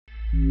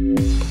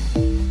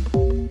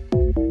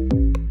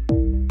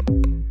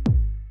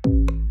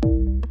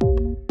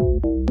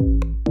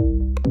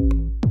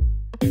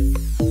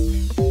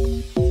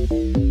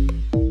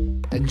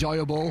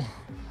Enjoyable,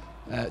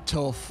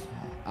 tough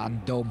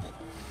and dumb.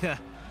 Yeah.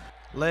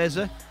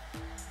 Lazy.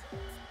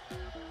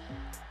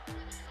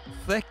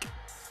 Thick.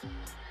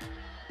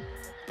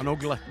 And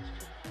ugly.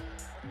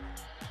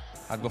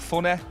 I'd go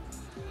funny,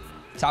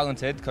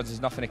 talented, because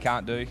there's nothing he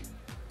can't do,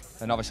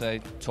 and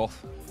obviously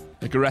tough.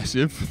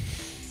 Aggressive.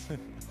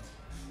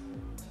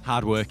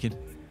 Hard-working.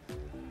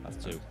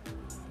 That's two.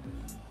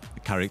 A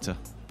character.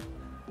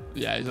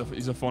 Yeah,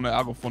 he's a funny.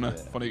 I'll go funny,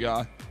 funny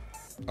guy.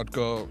 I'd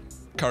go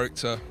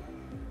character,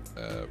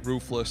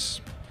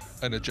 ruthless,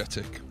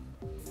 energetic.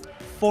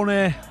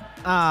 Funny,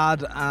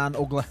 hard and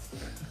ugly.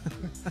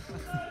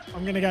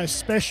 I'm going to go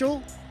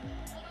special,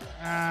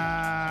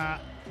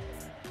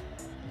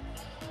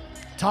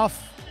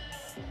 tough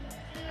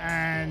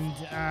and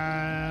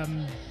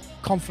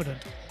confident.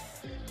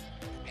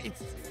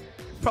 It's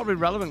probably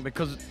relevant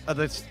because of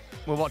this,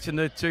 we're watching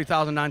the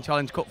 2009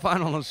 Challenge Cup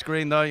final on the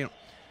screen there. You know,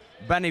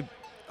 Benny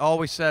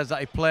always says that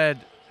he played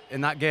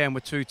in that game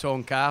with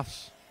two-tone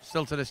calves,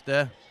 still to this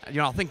day. You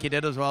know, I think he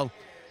did as well.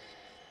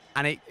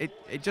 And it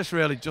just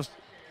really just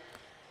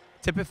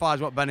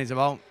typifies what Benny's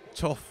about.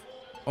 Tough,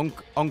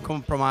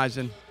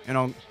 uncompromising. You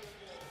know,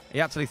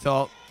 he actually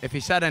thought if he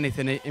said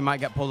anything, he might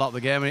get pulled out of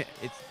the game. And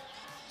it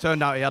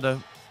turned out he had I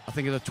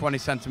think it was a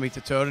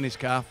 20-centimetre tear in his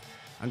calf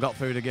and got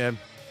through the game.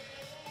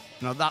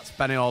 You know, that's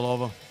Benny all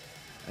over.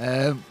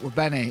 Well,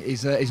 Benny,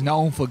 he's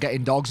known for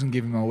getting dogs and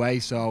giving them away,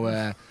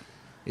 so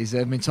he's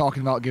been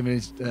talking about giving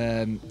his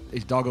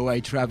dog away,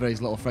 Trevor,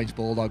 his little French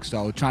bulldog,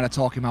 so trying to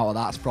talk him out of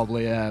that's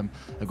probably a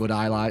good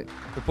highlight.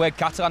 We played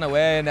Catalan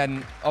away, and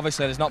then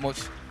obviously there's not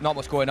much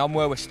going on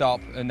where we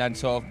stop, and then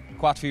so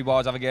quite a few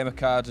boys have a game of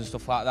cards and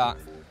stuff like that.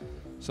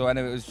 So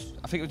anyway,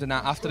 I think it was the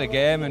night after the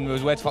game, and we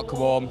was waiting for it to come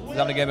home, we was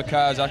having a game of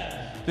cards.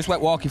 I just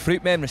went walking through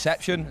main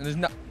reception, and there's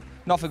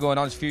nothing going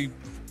on, there's a few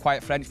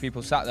quiet French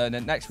people sat there, and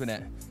then next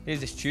minute,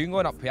 here's this tune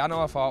going up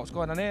piano. I thought, what's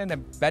going on here? And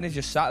then Benny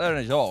just sat there on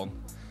his own,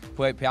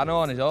 played piano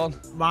on his own.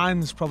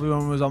 Mine's probably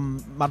when we was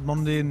on Mad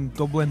Monday in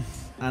Dublin,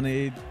 and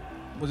is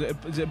it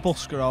a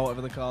busker or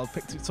whatever they're called,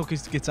 took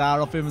his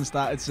guitar off him and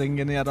started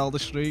singing. He had all the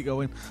street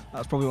going.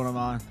 That's probably one of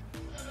mine.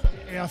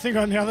 Yeah, I think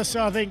on the other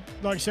side, I think,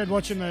 like I said,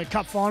 watching the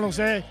cup finals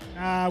there,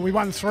 we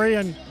won 3,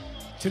 and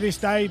to this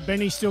day,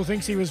 Benny still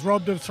thinks he was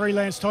robbed of 3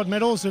 Lance Todd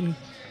medals and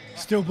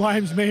still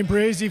blames me and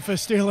Breezy for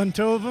stealing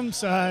 2 of them.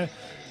 So,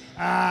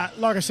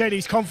 like I said,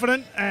 he's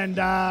confident, and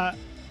I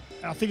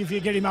think if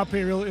you get him up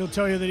here, he'll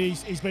tell you that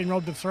he's been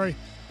robbed of 3.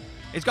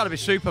 It's got to be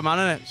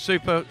Superman, isn't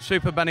it?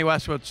 Super Benny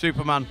Westwood,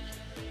 Superman.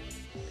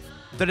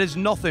 There is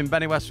nothing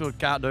Benny Westwood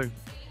can't do.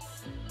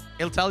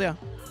 He'll tell you.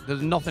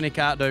 There's nothing he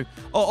can't do,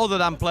 other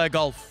than play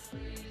golf.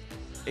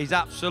 He's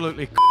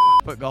absolutely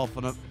at golf,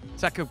 and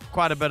take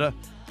quite a bit of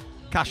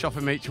cash off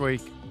him each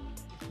week.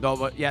 No,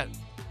 but yeah,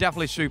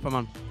 definitely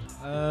Superman.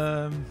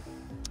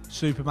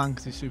 Superman,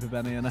 because he's Super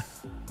Benny, innit?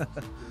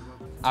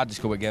 I'd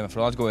just go with Game of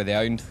Thrones, go with the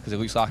Hound, because it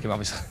looks like him,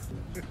 obviously.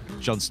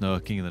 Jon Snow,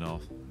 King of the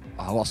North.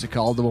 Oh, what's it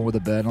called? The one with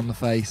the burn on the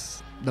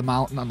face? The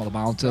mountain, not the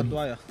mountain.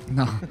 Dwyer.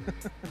 No.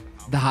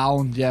 The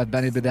Hound, yeah,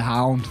 Benny be the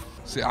Hound.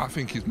 See, I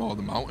think he's more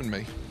the mountain,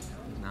 me.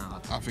 No,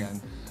 I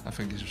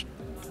think he's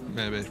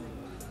maybe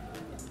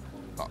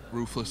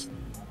ruthless.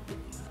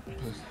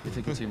 You're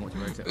thinking too much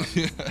about it.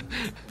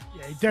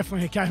 Yeah, he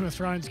definitely a Game of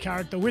Thrones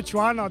character. Which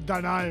one? I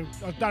don't know.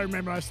 I don't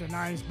remember most of the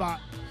names, but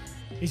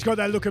he's got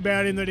that look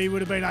about him that he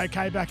would have been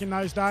okay back in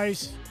those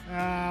days.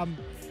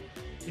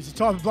 He's the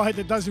type of bloke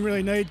that doesn't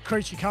really need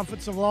creature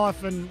comforts of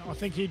life, and I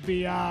think he'd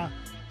be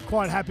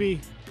quite happy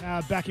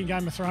back in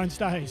Game of Thrones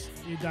days.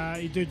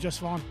 He'd do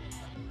just fine.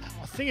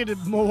 I think he'd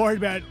be more worried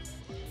about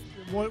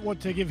what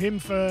to give him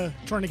for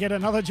trying to get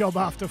another job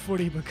after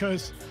footy,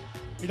 because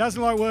he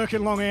doesn't like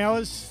working long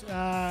hours.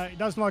 He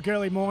doesn't like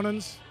early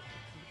mornings.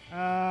 So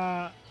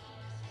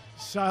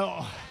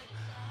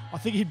I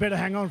think he'd better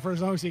hang on for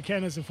as long as he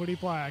can as a footy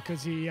player,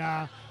 because he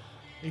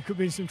could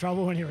be in some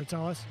trouble when he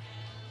retires.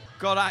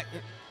 God,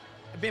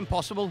 it'd be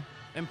impossible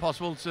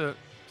to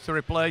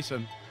replace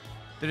him.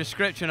 The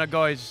description of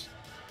guys,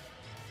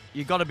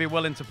 you've got to be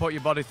willing to put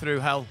your body through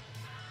hell,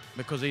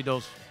 because he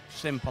does.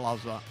 Simple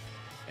as that.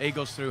 He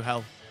goes through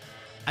hell,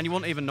 and you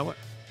wouldn't even know it.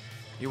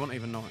 You wouldn't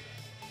even know it.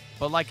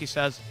 But like he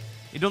says,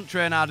 he doesn't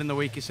train hard in the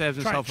week. He saves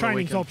himself for the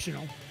weekend. Training's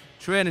optional.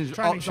 Training's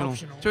optional.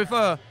 To be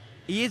fair,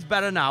 he is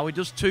better now. He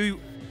does two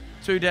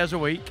days a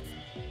week,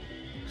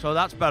 so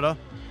that's better.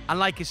 And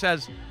like he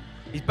says,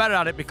 he's better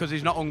at it because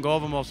he's not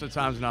hungover most of the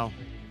times now.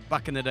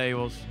 Back in the day, he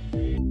was.